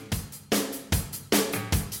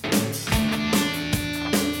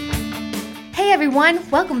everyone,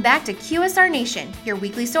 welcome back to QSR Nation, your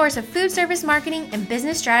weekly source of food service marketing and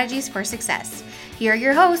business strategies for success. Here are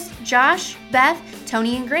your hosts, Josh, Beth,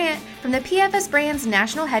 Tony, and Grant from the PFS Brands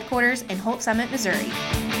National Headquarters in Holt Summit, Missouri.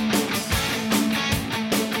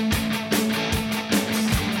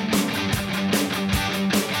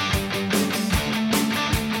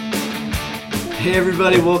 Hey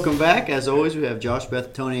everybody, welcome back. As always, we have Josh,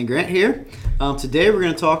 Beth, Tony, and Grant here. Today we're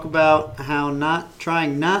going to talk about how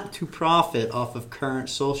trying not to profit off of current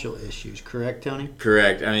social issues. Correct, Tony?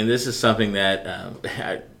 Correct. I mean, this is something that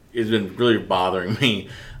has been really bothering me.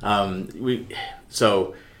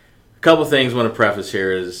 So, a couple things I want to preface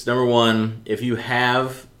here is, number one, if you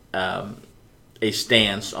have a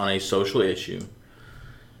stance on a social issue,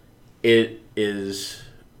 it is,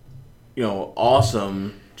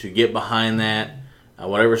 awesome to get behind that,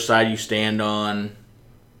 whatever side you stand on,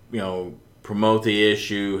 promote the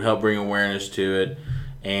issue, help bring awareness to it,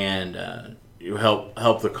 and you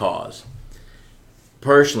help the cause.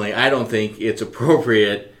 Personally, I don't think it's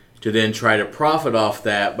appropriate to then try to profit off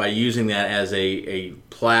that by using that as a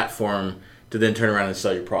platform to then turn around and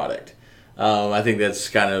sell your product. I think that's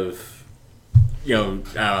kind of,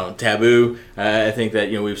 taboo. I think that,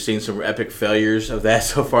 we've seen some epic failures of that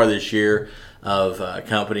so far this year of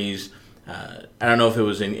companies. I don't know if it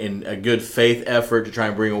was in a good faith effort to try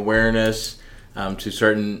and bring awareness to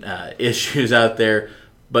certain issues out there,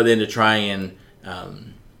 but then to try and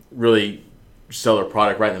really sell their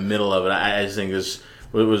product right in the middle of it, I just think it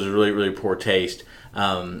was really, really poor taste.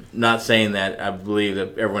 Not saying that I believe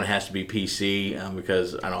that everyone has to be PC,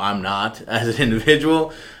 because I know I'm not as an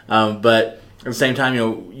individual, but at the same time,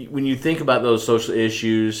 when you think about those social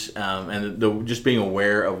issues and just being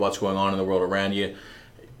aware of what's going on in the world around you,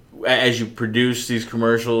 as you produce these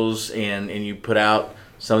commercials and you put out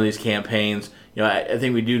some of these campaigns, I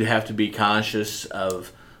think we do have to be conscious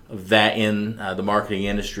of that in the marketing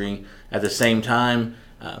industry. At the same time,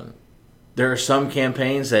 there are some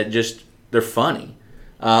campaigns that they're funny.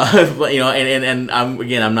 But, and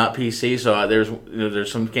I'm not PC, so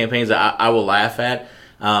there's some campaigns that I will laugh at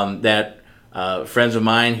that friends of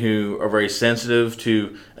mine who are very sensitive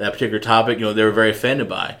to that particular topic, they were very offended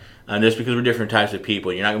by. Just because we're different types of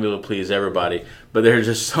people, you're not going to be able to please everybody. But there's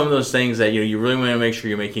just some of those things that you really want to make sure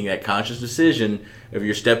you're making that conscious decision if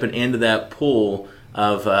you're stepping into that pool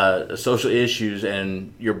of social issues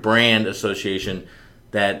and your brand association,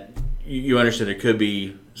 that you understand there could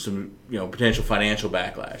be some potential financial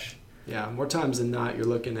backlash. Yeah, more times than not, you're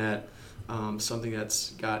looking at something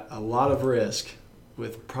that's got a lot of risk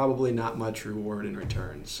with probably not much reward in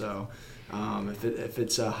return. So if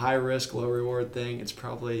it's a high risk, low reward thing, it's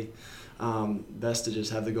probably best to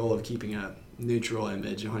just have the goal of keeping a neutral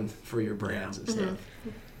image for your brands and stuff.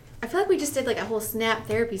 I feel like we just did a whole snap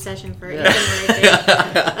therapy session for Ethan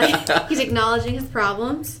right there. He's acknowledging his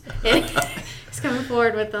problems and he's coming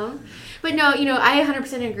forward with them. But no, I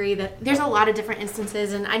 100% agree that there's a lot of different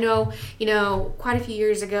instances, and I know, quite a few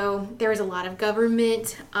years ago, there was a lot of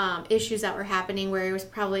government issues that were happening where it was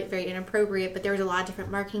probably very inappropriate, but there was a lot of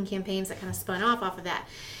different marketing campaigns that kind of spun off of that.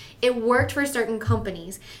 It worked for certain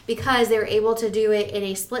companies because they were able to do it in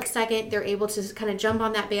a split second. They're able to kind of jump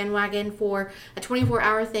on that bandwagon for a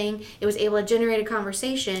 24-hour thing. It was able to generate a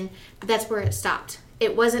conversation, but that's where it stopped.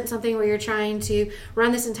 It wasn't something where you're trying to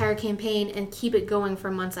run this entire campaign and keep it going for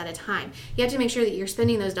months at a time. You have to make sure that you're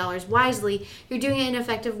spending those dollars wisely, you're doing it in an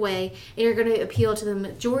effective way, and you're going to appeal to the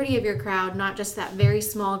majority of your crowd, not just that very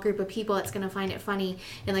small group of people that's going to find it funny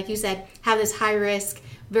and, like you said, have this high risk,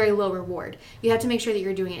 very low reward. You have to make sure that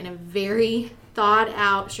you're doing it in a very thought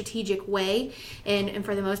out, strategic way, and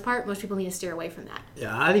for the most part, most people need to steer away from that.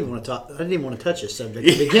 Yeah, I didn't even want to touch this subject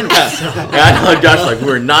to begin with. So. I know Josh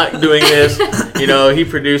we're not doing this. He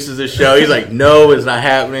produces the show. He's like, no, it's not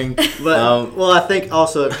happening. But I think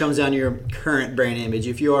also it comes down to your current brand image.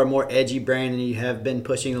 If you are a more edgy brand and you have been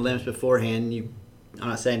pushing the limits beforehand, I'm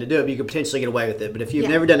not saying to do it, but you could potentially get away with it. But if you've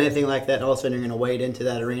never done anything like that, and all of a sudden you're going to wade into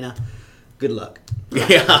that arena, good luck.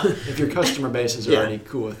 Yeah. If your customer base is already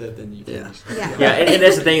cool with it, then you can. Yeah, and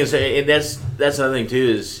that's the thing that's another thing too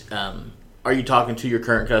is, are you talking to your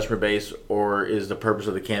current customer base, or is the purpose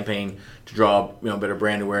of the campaign to draw better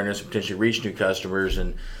brand awareness and potentially reach new customers?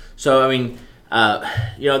 And so there's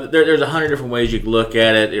 100 different ways you can look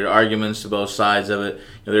at it. There are arguments to both sides of it.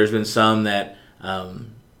 There's been some that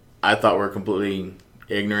I thought were completely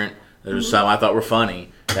ignorant. There's some I thought were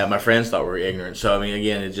funny that my friends thought were ignorant. So,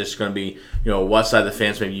 again, it's just going to be, what side of the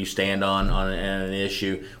fence maybe you stand on an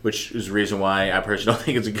issue, which is the reason why I personally don't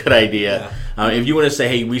think it's a good idea. If you want to say,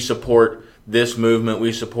 hey, we support this movement,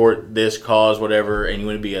 we support this cause, whatever, and you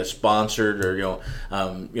want to be a sponsored or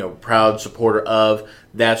proud supporter of,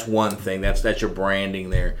 that's one thing. That's your branding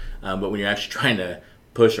there. But when you're actually trying to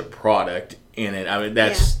push a product in it, I mean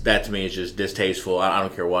that to me is just distasteful. I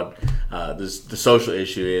don't care what the social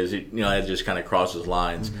issue is. It just kind of crosses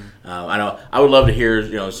lines. I know I would love to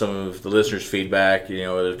hear some of the listeners' feedback,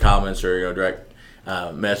 whether comments or direct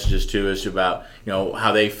messages to us about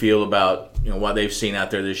how they feel about what they've seen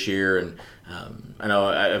out there this year. And I know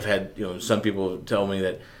I've had some people tell me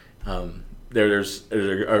that there's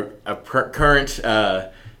a current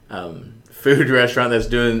food restaurant that's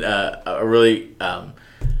doing a really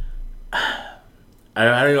I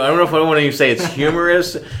don't know if I want to even say it's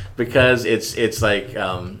humorous because it's like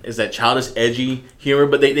it's that childish, edgy humor,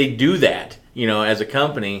 but they do that as a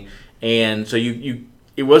company, and so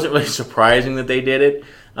it wasn't really surprising that they did it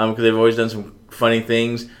because they've always done some funny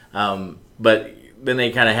things, but then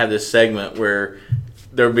they kind of have this segment where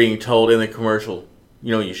they're being told in the commercial,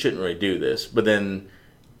 you shouldn't really do this, but then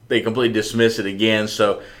they completely dismiss it again.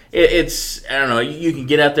 So it's I don't know. You can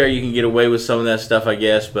get out there, you can get away with some of that stuff, I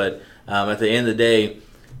guess, but at the end of the day,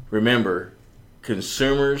 remember,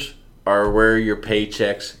 consumers are where your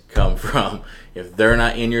paychecks come from. If they're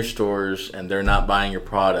not in your stores and they're not buying your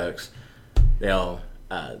products, it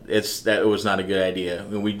was not a good idea. I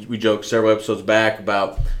mean, we joked several episodes back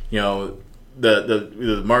about the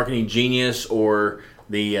marketing genius or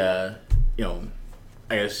the I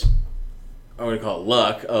guess I would call it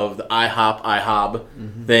luck of the IHOB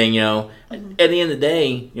thing. At the end of the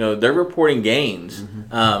day, they're reporting gains.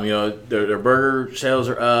 Their burger sales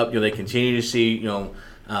are up. They continue to see good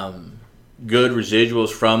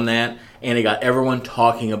residuals from that, and it got everyone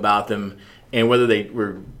talking about them. And whether they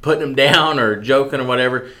were putting them down or joking or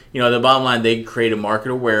whatever, the bottom line, they created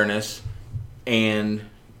market awareness and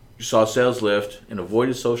you saw sales lift and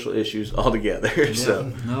avoided social issues altogether. Yeah,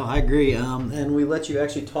 so no, I agree. And we let you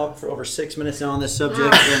actually talk for over 6 minutes now on this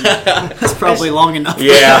subject, and that's probably long enough.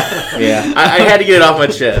 Yeah. I had to get it off my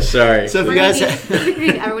chest. Sorry. So if you guys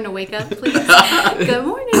need everyone to wake up, please. Good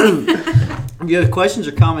morning. If you have questions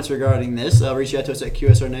or comments regarding this, reach out to us at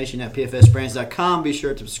QSR Nation at pfsbrands.com. Be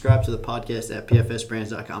sure to subscribe to the podcast at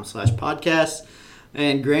pfsbrands.com/podcast.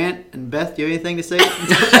 And Grant and Beth, do you have anything to say?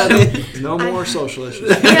 No more social issues.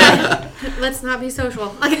 Yeah, let's not be social.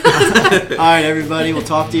 All right, everybody. We'll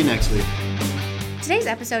talk to you next week. Today's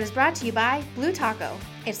episode is brought to you by Blue Taco.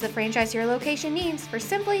 It's the franchise your location needs for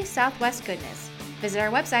simply Southwest goodness. Visit our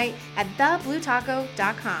website at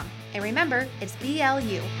thebluetaco.com. And remember, it's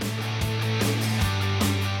BLU.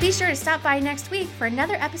 Be sure to stop by next week for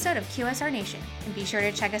another episode of QSR Nation. And be sure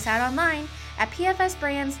to check us out online at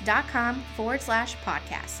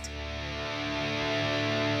pfsbrands.com/podcast.